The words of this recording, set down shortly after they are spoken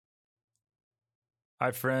Hi,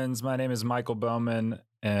 friends. My name is Michael Bowman,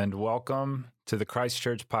 and welcome to the Christ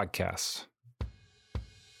Church Podcast.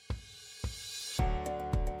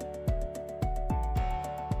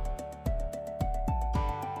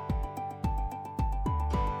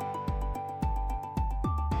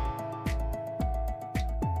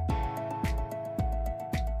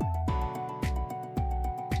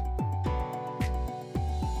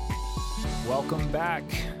 Welcome back.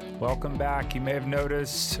 Welcome back. You may have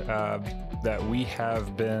noticed that we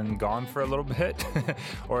have been gone for a little bit,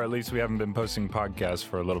 or at least we haven't been posting podcasts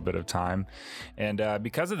for a little bit of time. And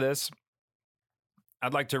because of this,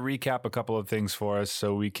 I'd like to recap a couple of things for us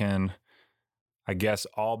so we can, I guess,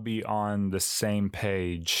 all be on the same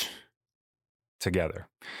page together.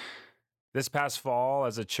 This past fall,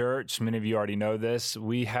 as a church, many of you already know this,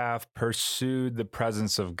 we have pursued the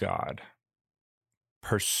presence of God.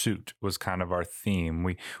 Pursuit was kind of our theme.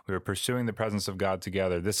 We were pursuing the presence of God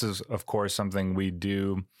together. This is, of course, something we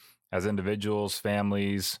do as individuals,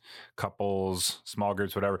 families, couples, small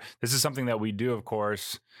groups, whatever. This is something that we do, of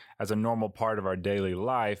course, as a normal part of our daily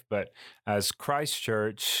life. But as Christ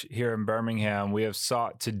Church here in Birmingham, we have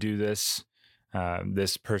sought to do this,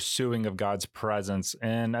 this pursuing of God's presence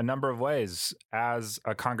in a number of ways as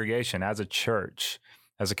a congregation, as a church,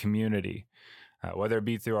 as a community. Whether it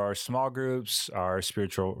be through our small groups, our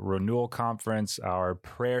spiritual renewal conference, our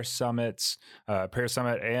prayer summit,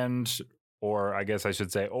 or I guess I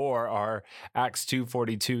should say, or our Acts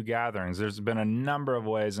 2:42 gatherings. There's been a number of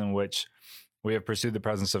ways in which we have pursued the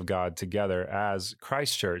presence of God together as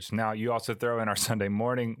Christ Church. Now, you also throw in our Sunday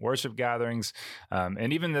morning worship gatherings,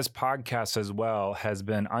 and even this podcast as well has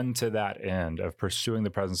been unto that end of pursuing the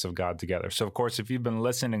presence of God together. So, of course, if you've been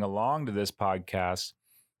listening along to this podcast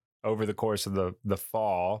over the course of the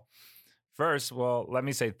fall. First, well, let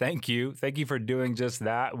me say thank you. Thank you for doing just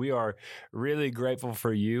that. We are really grateful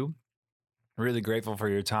for you, really grateful for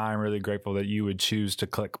your time, really grateful that you would choose to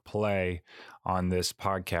click play on this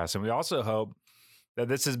podcast. And we also hope that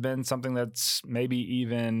this has been something that's maybe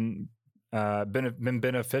even been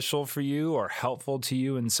beneficial for you or helpful to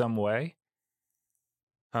you in some way.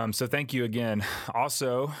 So thank you again.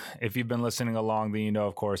 Also, if you've been listening along, then you know,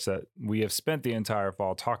 of course, that we have spent the entire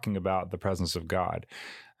fall talking about the presence of God.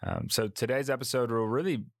 So today's episode will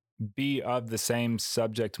really be of the same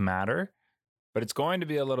subject matter, but it's going to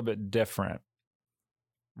be a little bit different.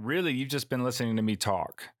 Really, you've just been listening to me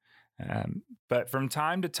talk. But from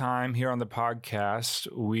time to time here on the podcast,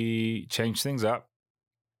 we change things up.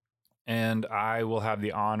 And I will have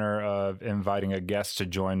the honor of inviting a guest to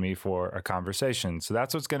join me for a conversation. So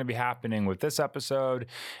that's what's going to be happening with this episode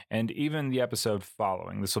and even the episode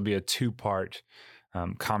following. This will be a two-part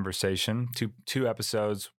conversation, two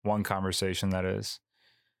episodes, one conversation, that is.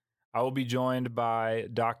 I will be joined by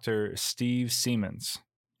Dr. Steve Seamans.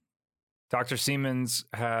 Dr. Seamans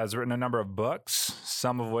has written a number of books,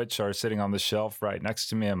 some of which are sitting on the shelf right next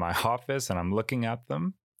to me in my office, and I'm looking at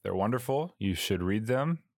them. They're wonderful. You should read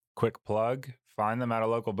them. Quick plug, find them at a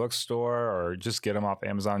local bookstore or just get them off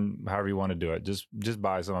Amazon, however you want to do it. Just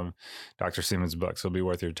buy some of Dr. Seamans' books. It'll be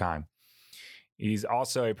worth your time. He's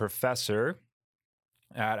also a professor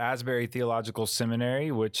at Asbury Theological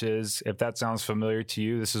Seminary, which is, if that sounds familiar to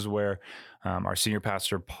you, this is where our senior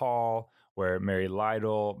pastor, Paul, where Mary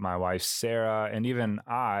Lytle, my wife, Sarah, and even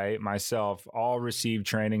I, myself, all received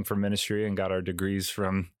training for ministry and got our degrees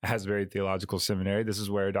from Asbury Theological Seminary. This is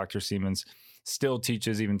where Dr. Seamans still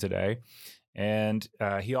teaches even today. And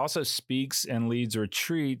he also speaks and leads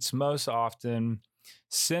retreats, most often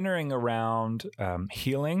centering around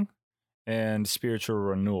healing and spiritual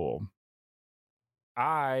renewal.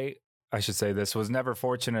 I should say this, was never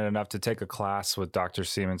fortunate enough to take a class with Dr.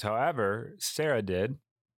 Seamans. However, Sarah did.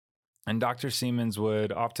 And Dr. Seamans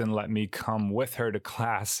would often let me come with her to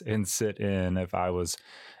class and sit in if I was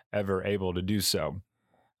ever able to do so.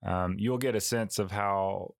 You'll get a sense of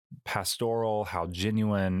how pastoral, how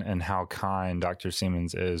genuine, and how kind Dr.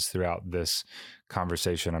 Seamans is throughout this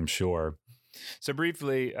conversation, I'm sure. So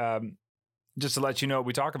briefly, just to let you know what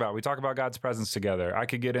we talk about God's presence together. I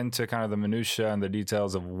could get into kind of the minutia and the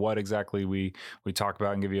details of what exactly we talk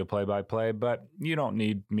about and give you a play-by-play, but you don't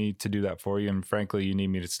need me to do that for you. And frankly, you need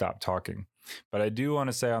me to stop talking. But I do want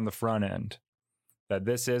to say on the front end that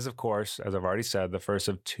this is, of course, as I've already said, the first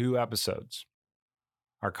of two episodes.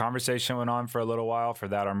 Our conversation went on for a little while. For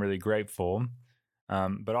that, I'm really grateful.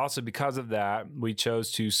 But also because of that, we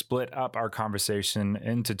chose to split up our conversation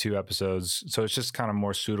into two episodes. So it's just kind of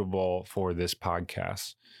more suitable for this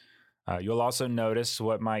podcast. You'll also notice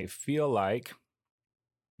what might feel like,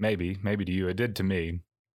 maybe to you, it did to me.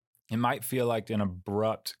 It might feel like an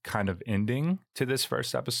abrupt kind of ending to this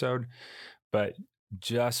first episode, but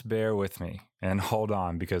just bear with me and hold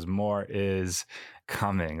on because more is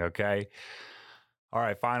coming, okay? All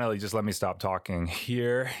right, finally, just let me stop talking.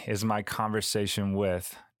 Here is my conversation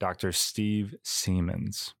with Dr. Steve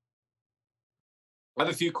Seamands. I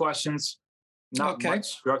have a few questions. Okay.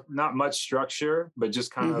 Not much structure, but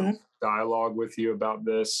just kind of dialogue with you about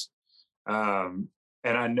this. And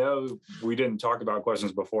I know we didn't talk about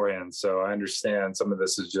questions beforehand, so I understand some of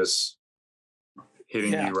this is just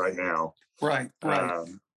hitting you right now. Right. But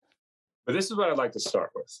this is what I'd like to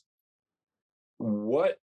start with.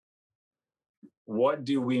 What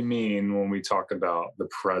do we mean when we talk about the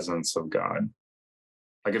presence of God?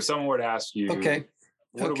 Like if someone were to ask you, what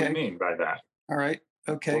do we mean by that? All right.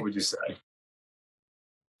 Okay. What would you say?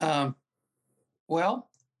 Well,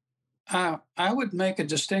 I would make a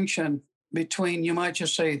distinction between, you might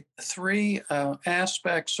just say, three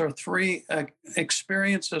aspects or three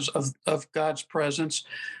experiences of God's presence.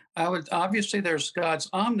 Obviously, there's God's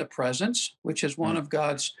omnipresence, which is one of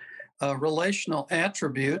God's relational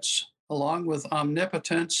attributes, along with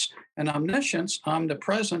omnipotence and omniscience.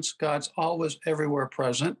 Omnipresence, God's always everywhere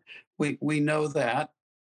present. We know that.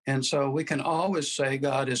 And so we can always say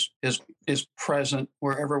God is present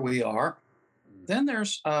wherever we are. Then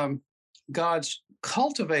there's God's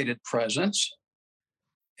cultivated presence.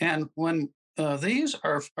 And when these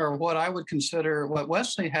are what I would consider what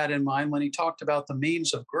Wesley had in mind when he talked about the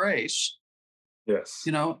means of grace. Yes.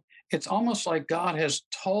 You know, it's almost like God has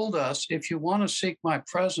told us, if you want to seek my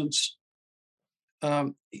presence,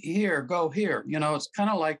 here, go here. You know, it's kind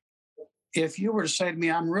of like if you were to say to me,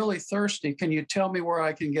 I'm really thirsty. Can you tell me where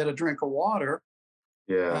I can get a drink of water?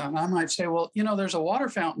 Yeah. And I might say, well, you know, there's a water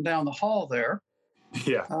fountain down the hall there.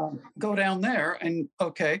 Yeah. Go down there. And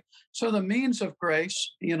okay. So the means of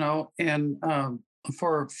grace, you know, and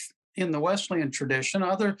for in the Wesleyan tradition,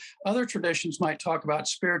 other traditions might talk about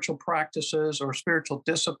spiritual practices or spiritual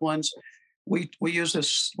disciplines. We use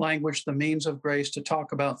this language, the means of grace, to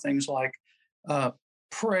talk about things like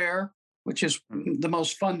prayer, which is the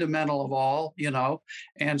most fundamental of all, you know,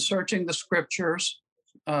 and searching the scriptures,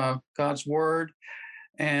 God's word,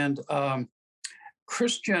 and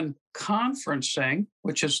Christian conferencing,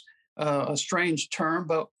 which is a strange term,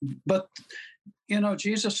 but you know,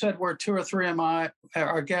 Jesus said, "Where two or three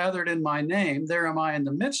are gathered in my name, there am I in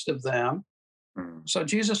the midst of them." So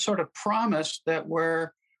Jesus sort of promised that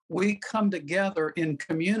where we come together in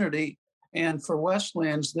community, and for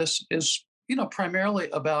Wesleyans, this is, you know, primarily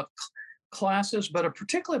about classes, but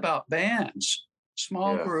particularly about bands,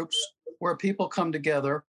 small groups where people come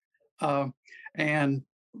together, and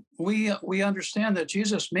we understand that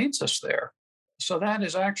Jesus meets us there. So that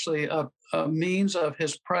is actually a means of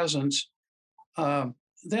his presence.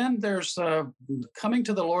 Then there's coming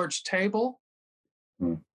to the Lord's table,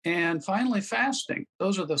 and finally fasting.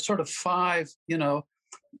 Those are the sort of five, you know,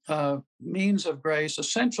 means of grace,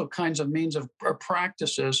 essential kinds of means of or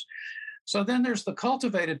practices. So then there's the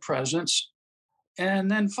cultivated presence. And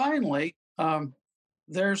then finally,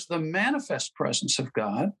 there's the manifest presence of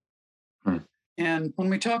God. And when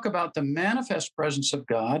we talk about the manifest presence of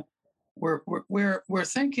God, we're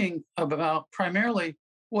thinking about primarily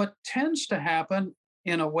what tends to happen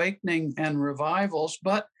in awakening and revivals,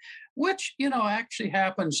 but which, you know, actually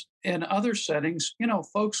happens in other settings. You know,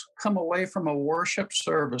 folks come away from a worship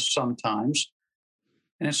service sometimes,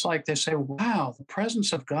 and it's like they say, wow, the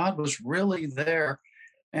presence of God was really there.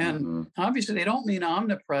 And obviously, they don't mean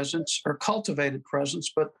omnipresence or cultivated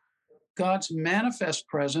presence, but God's manifest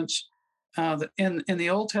presence. In the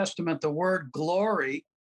Old Testament, the word glory,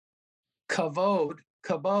 kavod,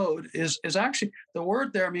 is actually, the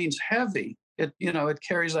word there means heavy. It, you know, it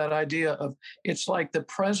carries that idea of, it's like the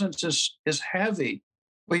presence is heavy.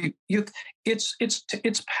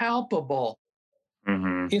 It's palpable.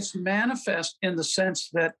 It's manifest in the sense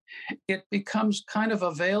that it becomes kind of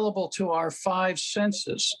available to our five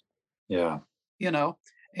senses. Yeah. You know,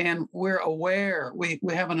 and we're aware, we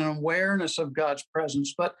have an awareness of God's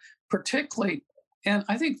presence, but particularly, and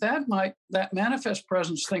I think that manifest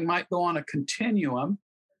presence thing might go on a continuum,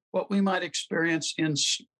 what we might experience in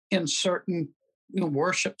certain, you know,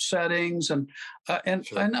 worship settings, and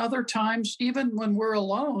other times, even when we're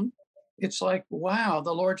alone, it's like, wow,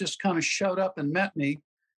 the Lord just kind of showed up and met me,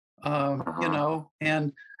 you know,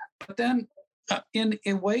 but then in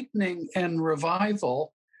awakening and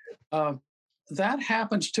revival, that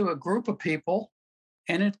happens to a group of people,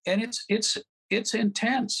 and it's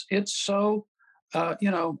intense. It's so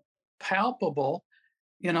you know, palpable.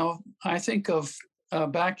 You know, I think of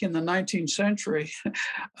back in the 19th century.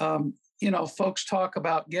 You know, folks talk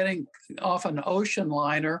about getting off an ocean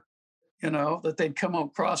liner. You know, that they'd come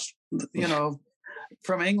across. You know,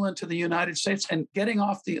 from England to the United States and getting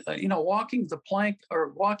off the, walking the plank or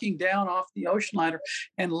walking down off the ocean liner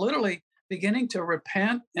and literally beginning to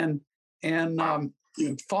repent and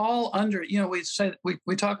fall under,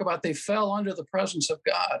 we talk about they fell under the presence of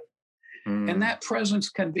God. And that presence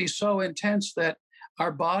can be so intense that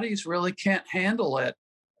our bodies really can't handle it,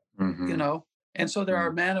 And so there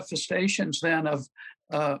are manifestations then of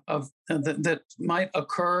that might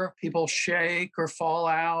occur. People shake or fall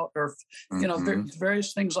out, or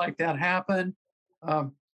various things like that happen,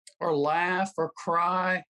 or laugh or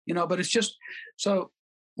cry. But it's just so.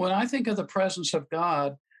 When I think of the presence of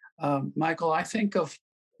God, Michael, I think of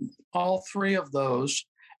all three of those,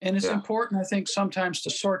 and it's important, I think, sometimes to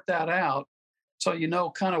sort that out, so you know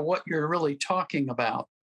kind of what you're really talking about.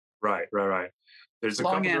 Right. There's a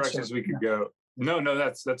couple directions we could go. No,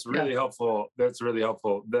 that's really helpful. That's really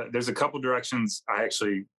helpful. There's a couple directions.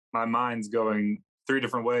 My mind's going three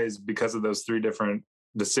different ways because of those three different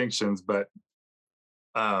distinctions. But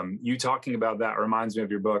you talking about that reminds me of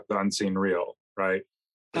your book, The Unseen Real, right?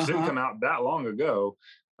 It didn't come out that long ago.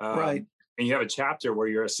 Right. And you have a chapter where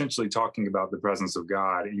you're essentially talking about the presence of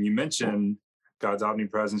God. And you mention God's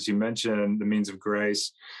omnipresence. You mention the means of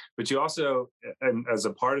grace. But you also, and as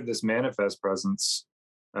a part of this manifest presence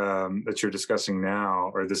that you're discussing now,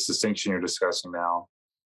 or this distinction you're discussing now,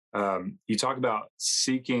 you talk about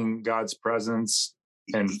seeking God's presence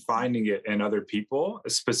and finding it in other people,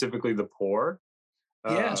 specifically the poor.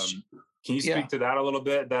 Yes. Can you speak to that a little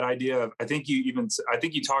bit? That idea of, I think you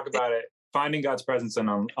talk about it, finding God's presence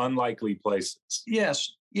in unlikely places.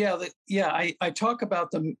 Yes. I talk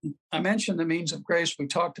about I mentioned the means of grace. We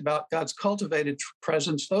talked about God's cultivated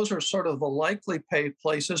presence. Those are sort of the likely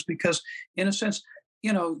places because, in a sense,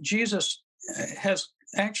 Jesus has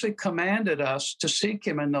actually commanded us to seek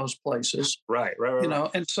him in those places. Right.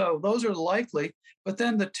 And so those are likely. But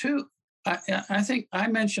then the two, I think I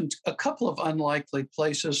mentioned a couple of unlikely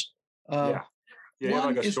places. You have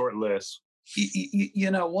like a short list.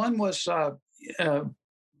 One was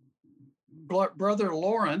Brother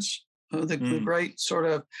Lawrence, the great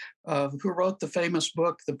sort of who wrote the famous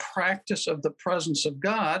book, The Practice of the Presence of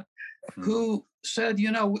God, who said,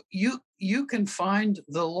 you can find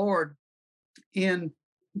the Lord in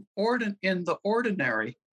the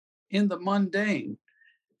ordinary, in the mundane.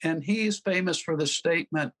 And he's famous for the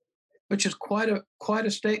statement, which is quite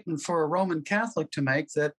a statement for a Roman Catholic to make,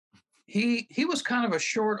 that he was kind of a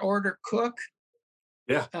short order cook.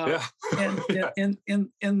 In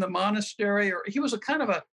the monastery, or he was a kind of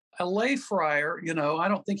a lay friar. I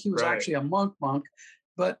don't think he was actually a monk,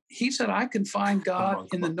 but he said, I can find God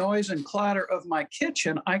in the noise and clatter of my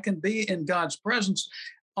kitchen. I can be in God's presence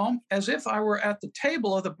as if I were at the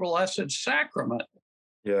table of the Blessed Sacrament.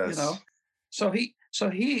 Yes. So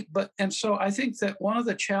I think that one of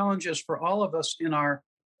the challenges for all of us in our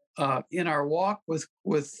walk with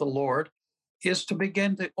the Lord is to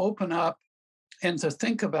begin to open up and to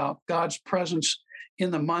think about God's presence in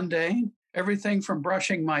the mundane, everything from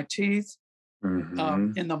brushing my teeth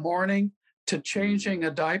in the morning to changing a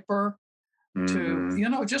diaper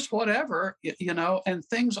to, just whatever, and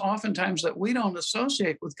things oftentimes that we don't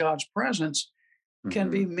associate with God's presence can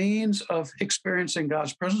be means of experiencing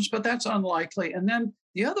God's presence, but that's unlikely. And then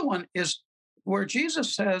the other one is where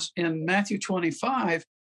Jesus says in Matthew 25,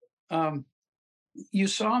 you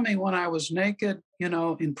saw me when I was naked,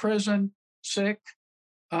 in prison, sick,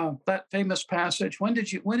 that famous passage. When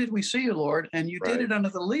did we see you, Lord? And you did it unto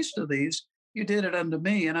the least of these, you did it unto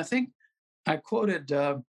me. And I think I quoted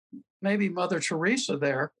maybe Mother Teresa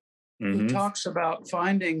there, who talks about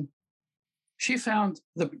she found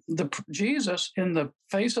the Jesus in the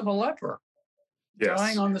face of a leper,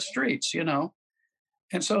 dying on the streets,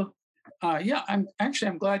 And so, I'm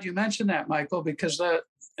glad you mentioned that, Michael, because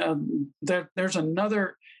there's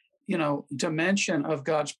another, dimension of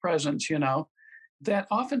God's presence, that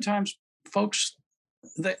oftentimes folks,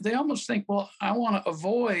 they almost think, well, I want to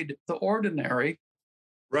avoid the ordinary.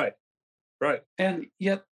 Right. And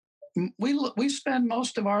yet we spend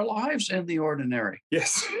most of our lives in the ordinary.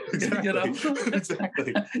 Yes, exactly.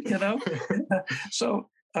 Exactly. So,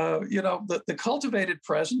 the cultivated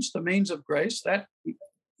presence, the means of grace, that,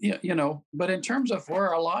 but in terms of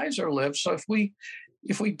where our lives are lived, so if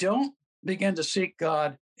we don't begin to seek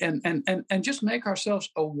God and just make ourselves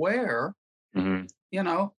aware, and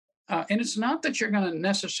it's not that you're going to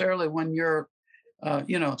necessarily, when you're,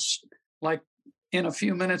 like in a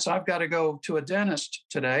few minutes, I've got to go to a dentist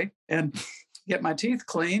today and get my teeth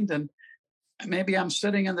cleaned. And maybe I'm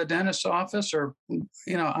sitting in the dentist's office, or,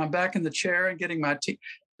 I'm back in the chair and getting my teeth.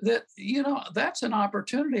 That's an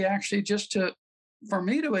opportunity actually just for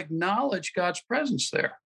me to acknowledge God's presence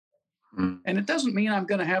there. Mm. And it doesn't mean I'm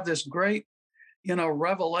going to have this great,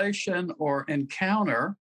 revelation or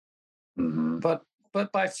encounter, Mhm.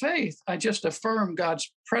 but by faith, I just affirm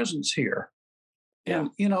God's presence here. Yeah.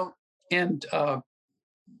 And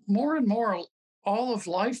more and more, all of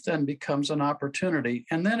life then becomes an opportunity.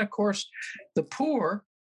 And then, of course, the poor,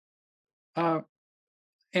 uh,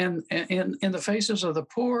 and in the faces of the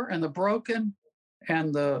poor and the broken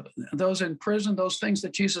and those in prison, those things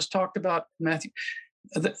that Jesus talked about, Matthew,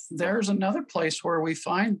 there's another place where we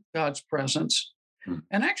find God's presence. Mm.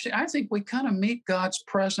 And actually, I think we kind of meet God's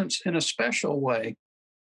presence in a special way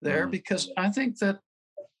there, Mm. because I think that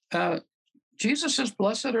Jesus says,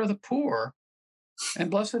 "Blessed are the poor,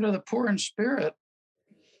 and blessed are the poor in spirit."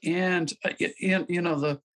 And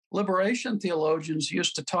the liberation theologians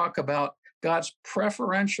used to talk about God's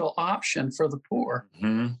preferential option for the poor.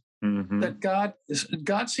 Mhm. Mhm. That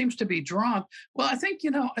God seems to be drawn. Well, I think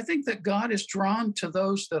that God is drawn to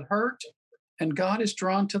those that hurt, and God is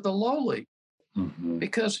drawn to the lowly, Mhm.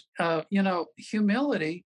 because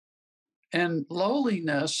humility and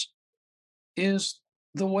lowliness is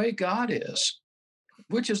the way God is,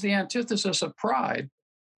 which is the antithesis of pride.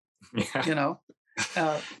 Yeah. You know,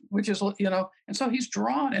 which is and so he's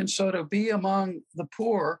drawn, and so to be among the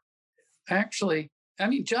poor, actually, I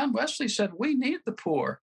mean, John Wesley said we need the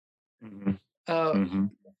poor, Mhm. uh,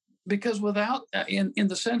 Mhm. because without, in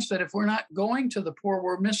the sense that if we're not going to the poor,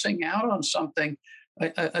 we're missing out on something,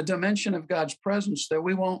 a dimension of God's presence that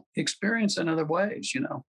we won't experience in other ways.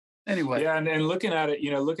 Anyway. Yeah, and looking at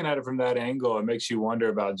it from that angle, it makes you wonder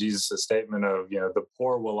about Jesus' statement of, the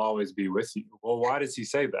poor will always be with you. Well, why does he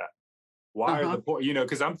say that? Why are the Uh-huh. poor?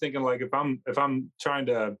 Because I'm thinking, like, if I'm trying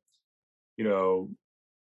to, you know,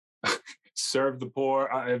 serve the poor,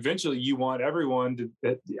 eventually you want everyone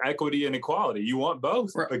to equity and equality. You want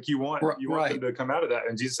both. Right. Like you want them Right. to come out of that.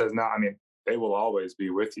 And Jesus says, no, I mean, they will always be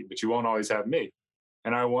with you, but you won't always have me.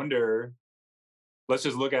 And I wonder, let's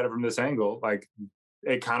just look at it from this angle. Like,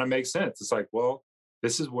 it kind of makes sense. It's like, well,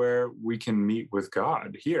 this is where we can meet with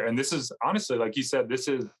God here. And this is honestly, like you said,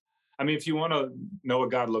 I mean, if you want to know what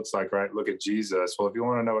God looks like, right, look at Jesus. Well, if you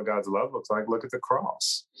want to know what God's love looks like, look at the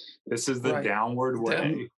cross. This is the Right. downward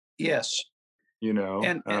way, Yes. you know?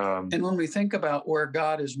 And, and and when we think about where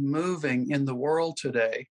God is moving in the world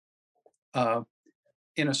today, uh,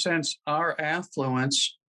 in a sense, our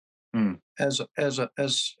affluence mm, as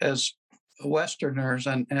Westerners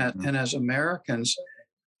mhm, and as Americans,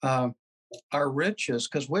 uh, our riches,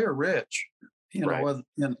 because we're rich, right.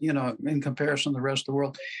 in comparison to the rest of the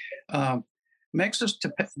world, um, makes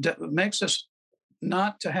us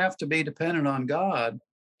not to have to be dependent on God.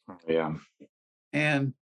 Yeah.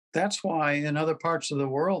 And that's why in other parts of the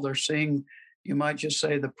world, they're seeing, you might just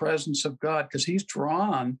say, the presence of God, because he's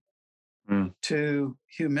drawn Mm, to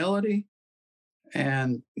humility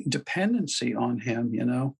and dependency on him.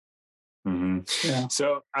 mhm. Yeah.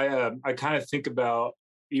 So I kind of think about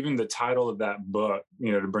even the title of that book,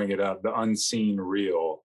 to bring it up, The Unseen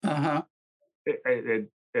Real. Uh-huh.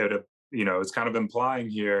 It's kind of implying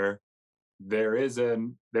here there's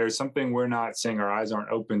something we're not seeing, our eyes aren't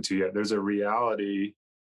open to yet. There's a reality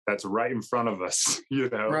that's right in front of us.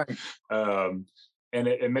 Right. um, and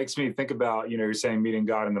it makes me think about, you're saying meeting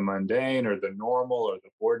God in the mundane or the normal or the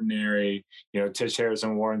ordinary. Tish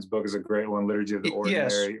Harrison Warren's book is a great one, Liturgy of the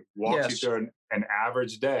Yes. Ordinary, walks you Yes. through an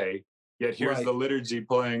average day, yet here's the Right. liturgy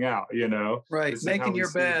playing out. Right. This is how Making we your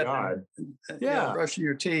see bed God. and Yeah. brushing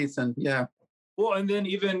your teeth and yeah. Well, and then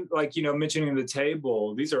even like, mentioning the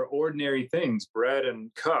table, these are ordinary things, bread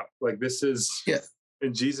and cup. Like, this is, Yeah.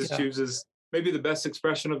 and Jesus Yeah. chooses maybe the best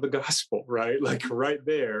expression of the gospel, right? Like, right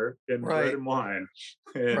there in bread Right. and wine.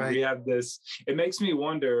 And we Right. have this, it makes me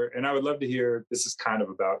wonder, and I would love to hear, this is kind of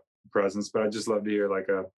about presence, but I'd just love to hear like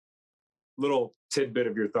a little tidbit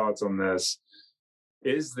of your thoughts on this.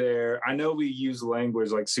 I know we use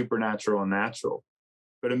language like supernatural and natural,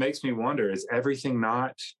 but it makes me wonder, is everything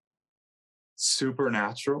not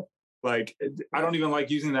supernatural? Like, I don't even like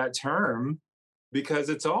using that term because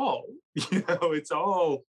it's all, it's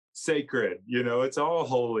all sacred, it's all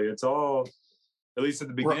holy, it's all, at least at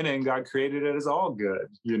the Ri- beginning, God created it as all good.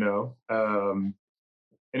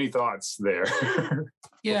 Any thoughts there before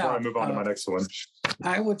I Yeah. move on to my next one?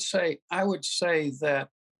 I would say that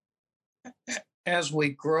as we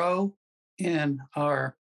grow in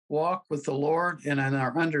our walk with the Lord and in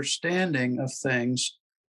our understanding of things,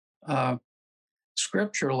 uh,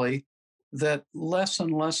 scripturally, that less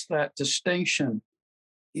and less that distinction,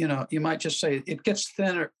 you might just say it gets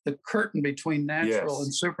thinner. The curtain between natural and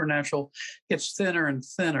Yes. supernatural gets thinner and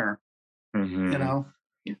thinner, you Mm-hmm. know,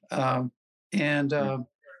 um, and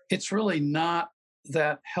it's really not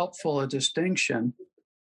that helpful a distinction.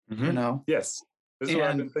 you know. Yes. This is what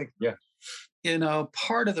I've And been thinking. Yeah.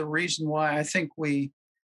 part of the reason why I think we're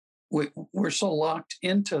so locked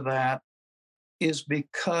into that is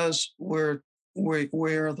because we're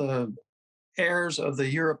the heirs of the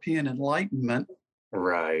European Enlightenment,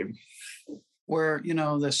 Right. where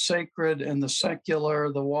the sacred and the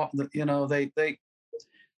secular,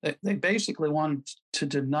 they basically wanted to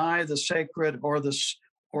deny the sacred or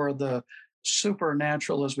the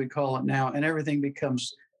supernatural, as we call it now, and everything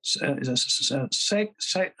becomes secular,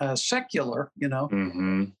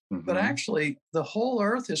 Mm-hmm. but Mm-hmm. actually the whole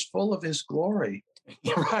earth is full of his glory.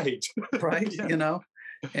 Right. Right. Yeah.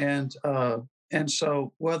 And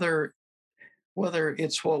so whether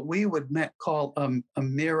it's what we would call a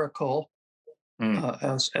miracle,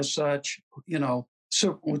 as such,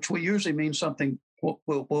 which we usually mean something what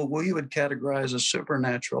we would categorize as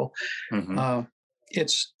supernatural. Mm-hmm.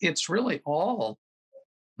 It's really all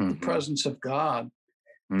the Mm-hmm. presence of God,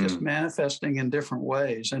 just manifesting in different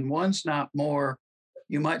ways, and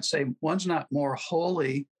you might say one's not more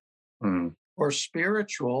holy or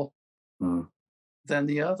spiritual than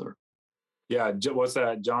the other. Yeah. What's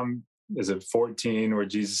that? John, is it 14 where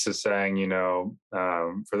Jesus is saying,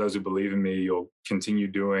 for those who believe in me, you'll continue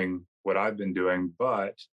doing what I've been doing,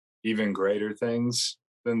 but even greater things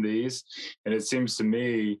than these. And it seems to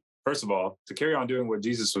me, first of all, to carry on doing what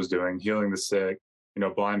Jesus was doing, healing the sick,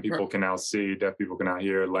 blind people can now see, deaf people can now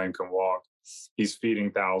hear, lame can walk. He's feeding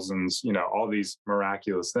thousands, all these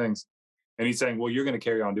miraculous things. And he's saying, well, you're going to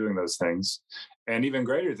carry on doing those things and even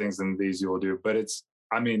greater things than these you will do. But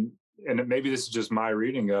and maybe this is just my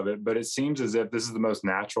reading of it, but it seems as if this is the most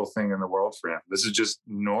natural thing in the world for him. This is just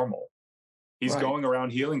normal. He's going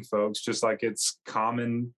around healing folks just like it's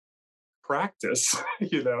common practice,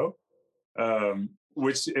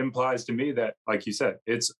 which implies to me that, like you said,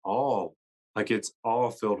 it's all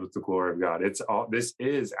filled with the glory of God. This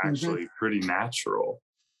is actually pretty natural.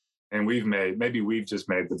 And maybe we've just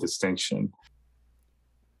made the distinction.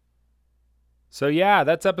 So yeah,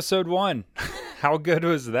 that's episode 1. How good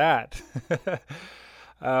was that?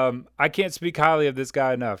 I can't speak highly of this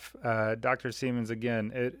guy enough. Dr. Seamans,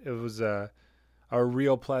 again, it was a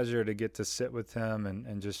real pleasure to get to sit with him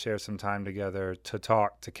and just share some time together, to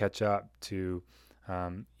talk, to catch up, to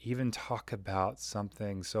even talk about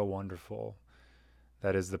something so wonderful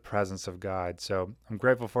that is the presence of God. So I'm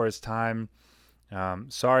grateful for his time.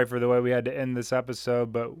 Sorry for the way we had to end this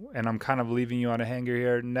episode, and I'm kind of leaving you on a hanger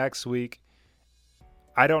here. Next week,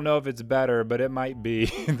 I don't know if it's better, but it might be.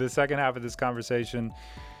 The second half of this conversation,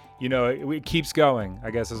 it keeps going,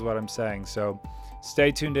 I guess is what I'm saying. So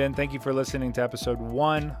stay tuned in. Thank you for listening to episode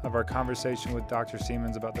 1 of our conversation with Dr.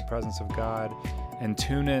 Seamans about the presence of God. And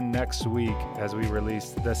tune in next week as we release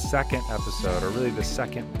the second episode, or really the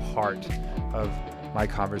second part of my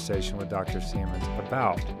conversation with Dr. Seamans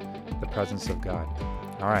about the presence of God.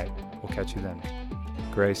 All right, we'll catch you then.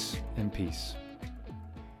 Grace and peace.